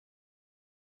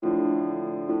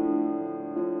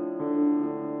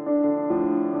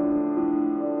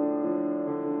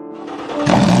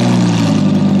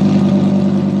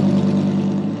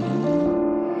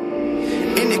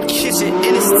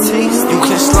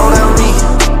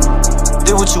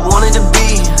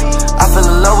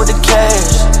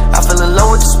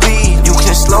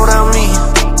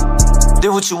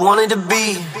what you wanted to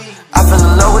be. I fell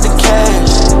in love with the cash,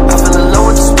 I fell in love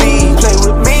with the speed. Play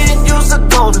with me and use a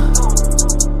goner.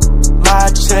 My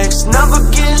checks never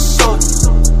getting short.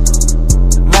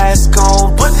 Mask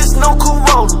on, but there's no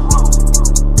corona.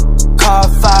 Car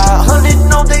 500,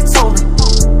 no Daytona.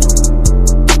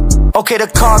 Okay, the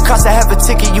car cost a half a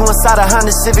ticket. You inside a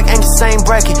Honda Civic, ain't the same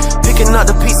bracket. Picking up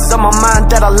the pieces of my mind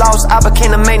that I lost, I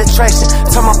became the main attraction.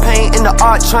 Turn my pain into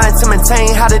art, trying to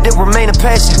maintain. How did it remain a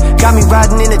passion? Got me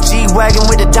riding in a G-Wagon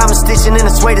with a diamond stitching and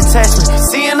a suede attachment.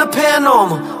 Seeing the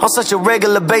paranormal on such a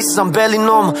regular basis, I'm barely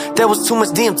normal. There was too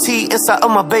much DMT inside of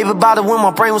my baby bottle when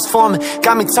my brain was forming.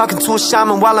 Got me talking to a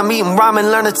shaman while I'm eating ramen.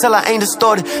 Learn to tell I ain't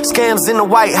distorted. Scams in the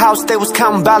White House, they was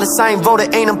counting ballots. I ain't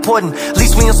voted, ain't important. At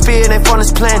least we on spirit, ain't from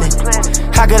this planet.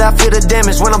 How could I feel the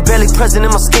damage when I'm barely present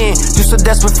in my skin? You so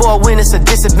desperate for a win, it's a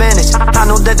disadvantage. I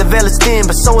know that the veil is thin,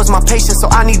 but so is my patience, so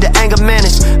I need the anger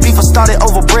managed. Beef I started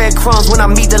over breadcrumbs. When I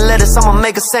meet the lettuce, I'ma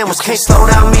make a sandwich. Can't slow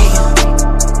down me.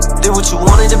 Did what you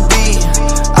wanted to be.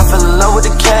 I fell in love with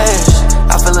the cash,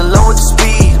 I fell in love with the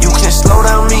speed. You can't slow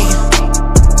down me.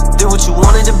 Did what you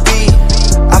wanted to be.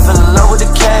 I fell in love with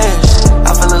the cash,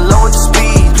 I fell in love with the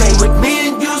speed. Play with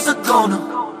me and use a goner.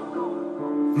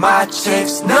 My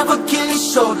checks never getting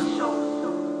shorter.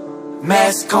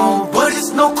 Mask on, but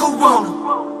it's no corona.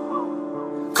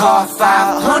 Car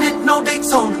 500, no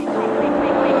Daytona.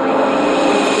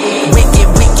 Wicked,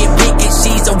 wicked, wicked,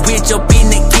 she's a witch up in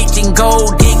the kitchen.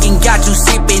 Gold digging, got you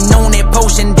sipping on that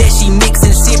potion that she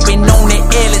mixing. Sipping on that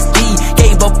LSD,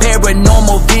 gave her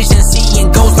paranormal vision. Seeing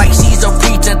ghosts like she's a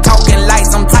preacher. Talking like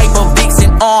some type of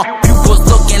vixen. Pupils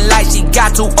looking like she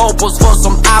got two opals for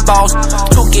some eyeballs.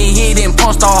 Took a hit and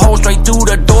punched a hole straight through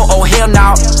the door, oh hell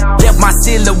no. Left my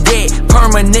silhouette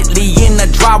permanently in the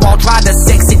drywall. Tried to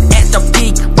sex it at the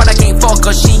peak, but I can't fuck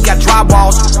her, she got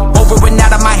drywalls. Over and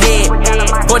out of my head,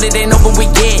 but it ain't over with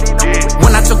yet.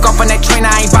 When I took off on that train,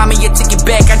 I ain't buy me a ticket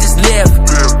back, I just left.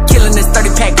 Killing this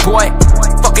 30-pack boy,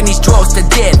 fucking these drugs to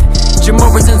death. Jim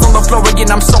Morrison's on the floor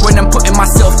again, I'm sorry, I'm putting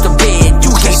myself to bed.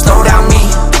 You can't slow down me.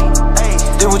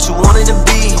 Did what you wanted to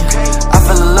be. I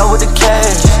fell in love with the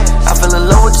cash, I fell in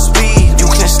love with the speed. You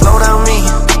can't slow down me.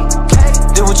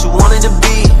 Did what you wanted to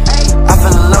be. I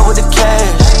fell in love with the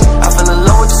cash, I fell in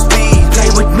love with the speed. Play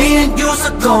with me and use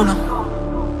a goner.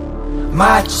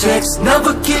 My checks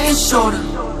never getting shorter.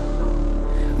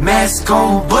 Mask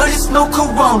on, but it's no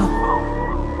corona.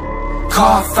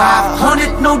 Car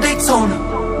 500, no Daytona.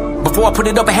 Before I put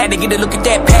it up, I had to get a look at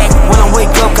that pack. When I wake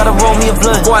up, gotta roll me a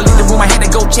blunt. Before I leave the room, I had to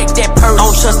go check that purse. I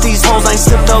don't trust these hoes, I ain't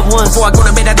slipped up once. Before I go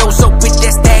to bed, I dose up with that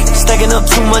stack. Stacking up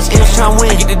too much M's tryna win.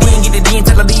 I get it in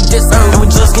till I leave this earth. And we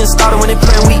just getting started when they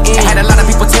praying we in. I had a lot of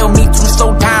people tell me to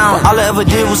slow down. All I ever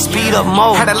did was speed up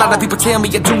more. Had a lot of people tell me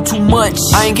you do too much.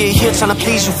 I ain't get here tryna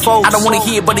please you folks. I don't wanna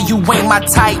hear, but you ain't my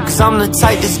type. Cause I'm the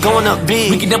type that's going up big.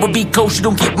 We can never be close, you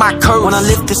don't get my curve. When I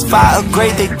lift this fire,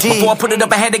 upgrade they did. Before I put it up,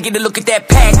 I had to get a look at that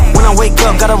pack. When I wake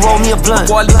up, gotta roll me a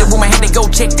blunt. Before I leave the room, I had to go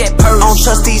check that purse. I don't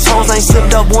trust these hoes, I ain't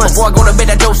slipped up once. Before I go to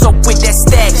bed, I dose up with that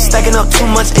stack. Stacking up too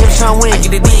much M's tryna win. I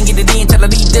get it in till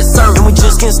I leave this earth. And we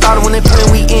just getting started when they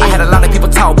praying we in. I had a lot of people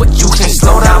talk, but you can't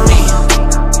slow down me.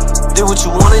 Did what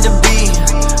you wanted to be.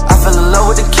 I fell in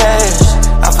love with the cash,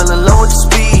 I fell in love with the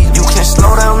speed. You can't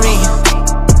slow down me.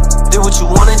 Did what you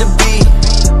wanted to be.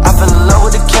 I fell in love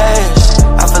with the cash,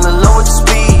 I fell in love with the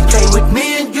speed. Play with me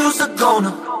and use a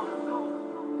goner.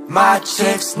 My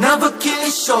checks never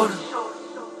getting shorter.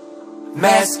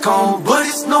 Mask on, but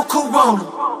it's no corona.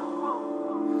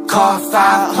 Car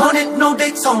 500, no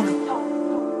Daytona.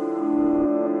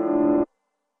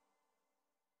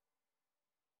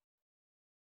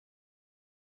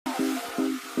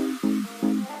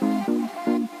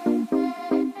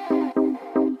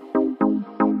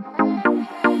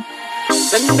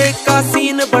 Sunday का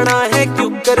scene बना है, क्यों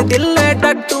कर दिल है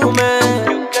डट्टू मैं,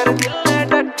 क्यों कर दिल है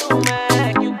डट्टू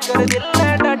मैं, क्यों कर दिल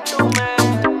है डट्टू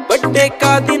मैं। बर्थडे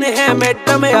का दिन है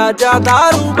मैडम, आजा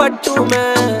दारू बट्टू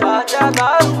में, आजा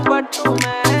दारू बट्टू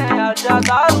में, आजा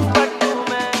दारू बट्टू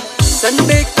में।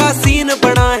 संडे का सीन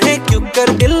बना है, क्यों कर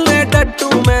दिल है डट्टू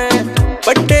मैं।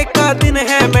 बर्थडे का दिन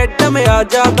है मैडम,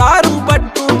 आजा दारू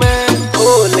बट्टू में।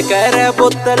 खोल कर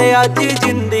बोतल, आज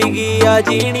जिंदगी आ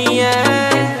जीनी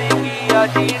है,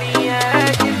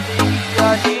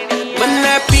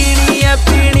 मन्ने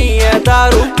पीनी है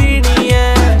दारू पीनी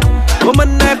है।